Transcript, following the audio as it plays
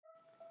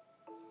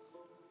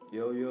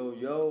Yo, yo,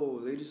 yo,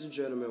 ladies and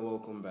gentlemen,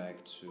 welcome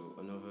back to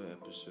another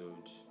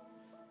episode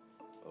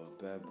of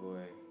Bad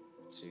Boy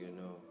to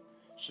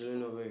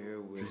chilling over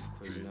here with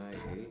Quasinai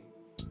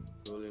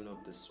A, rolling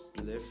up the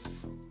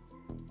spliff,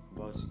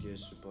 about to get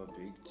super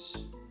baked.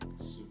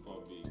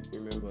 Super big.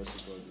 Remember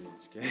super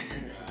baked, okay?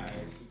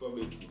 Super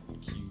big is the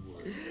key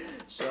word.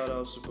 Shout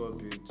out super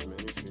baked, man.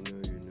 If you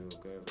know, you know.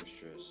 Go ever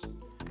stress.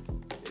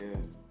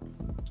 Yeah.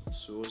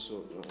 So what's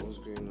up, man? What's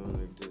going on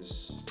like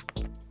this?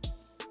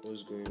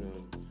 What's going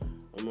on?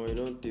 You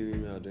don't tell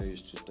me I don't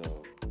use Twitter,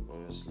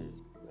 honestly.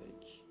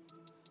 Like,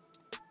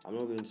 I'm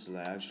not going to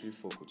lie, I actually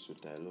fuck with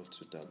Twitter. I love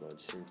Twitter, but at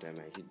the same time,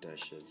 I hate that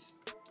shit.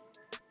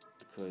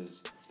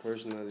 Because,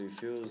 personally, it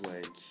feels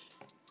like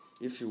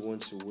if you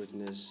want to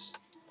witness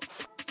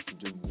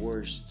the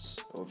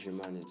worst of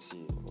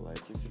humanity, or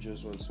like if you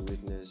just want to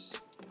witness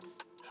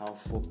how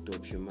fucked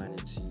up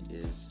humanity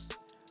is,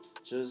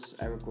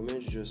 I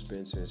recommend you just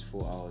spend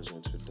 24 hours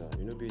on Twitter.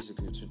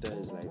 Basically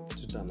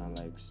Twitter now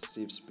like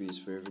safe space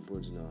for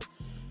everybody now.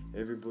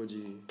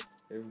 Everybody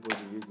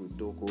we go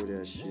talk all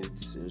their shit,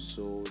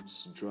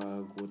 insults,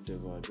 drag,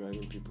 whatever,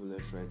 dragging people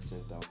left, right,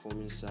 center,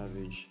 forming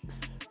savagery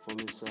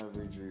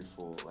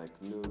for like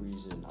no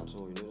reason at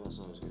all. That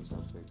sounds going to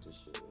affect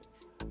this shit.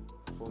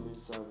 Yeah. Forming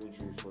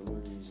savagery for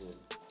no reason.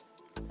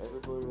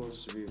 Everybody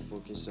wants to be a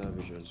fucking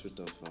savage on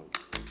Twitter, fam.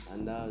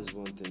 And that is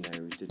one thing that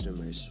irritated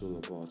my soul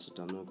about it.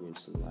 I'm not going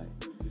to lie.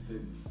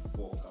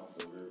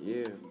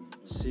 Yeah.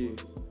 See,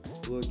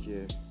 look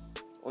here.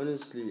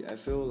 Honestly, I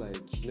feel like,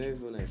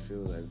 I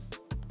feel like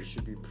it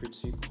should be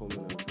pretty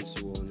common and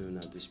pretty well known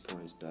at this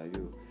point that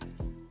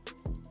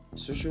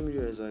social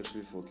media is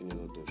actually fucking a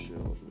lot of shit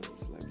up, man.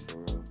 Like, for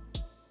real.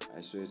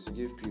 I swear, to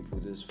give people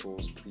this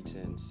false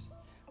pretense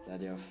that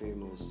they are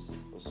famous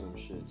or some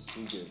shit.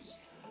 You get.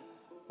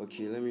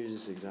 Okay, let me use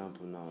this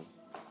example now.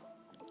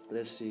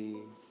 Let's say,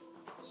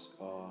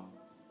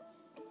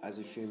 as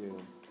a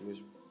female,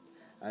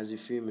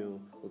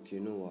 okay,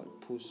 you know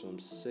what? Post some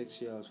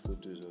sexy ass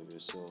photos of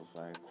yourself.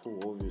 Alright, cool.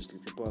 Obviously,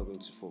 people are going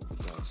to fuck with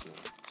that.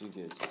 You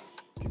get?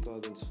 People are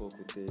going to fuck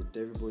with it.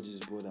 Everybody's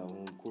bored at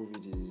home.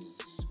 COVID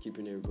is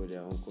keeping everybody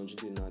at home.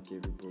 Continue to knock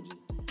everybody.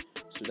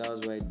 So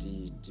that's why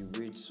the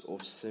rates of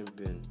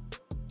simping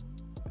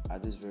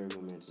at this very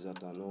moment is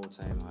at an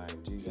all-time high.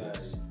 Do you get?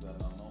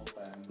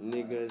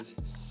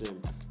 Niggas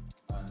simp.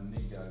 And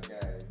nigga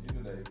guy, you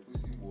know that if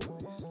pussy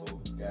was a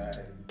stock guy,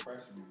 the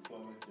price will be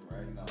plummeting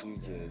right now. Do you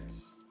get?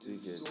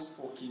 So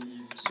fucking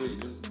easy.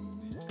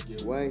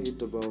 So what I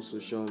hate about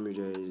social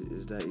media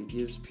is that it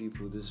gives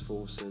people this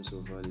false sense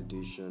of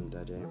validation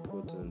that they're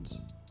important.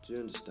 Do you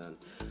understand?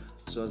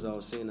 So as I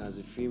was saying, as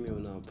a female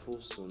now,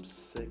 post some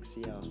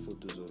sexy ass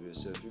photos of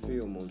yourself. If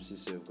your mom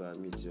sees yourself, go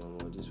admit your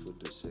mom, this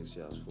photo is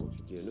sexy as fuck.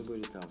 Yeah,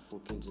 nobody can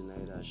fucking deny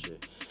that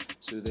shit.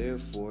 So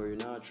therefore, you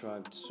now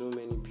attract so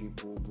many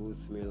people,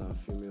 both male and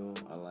female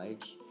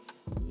alike.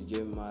 You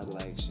get mad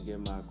likes, you get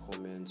mad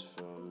comments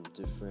from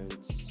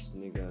different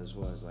niggas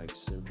who are like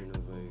simping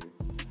over you.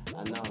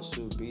 And now,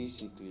 so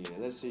basically,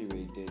 let's say you were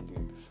a dead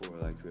babe before,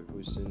 like you were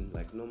posting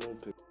like normal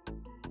pictures.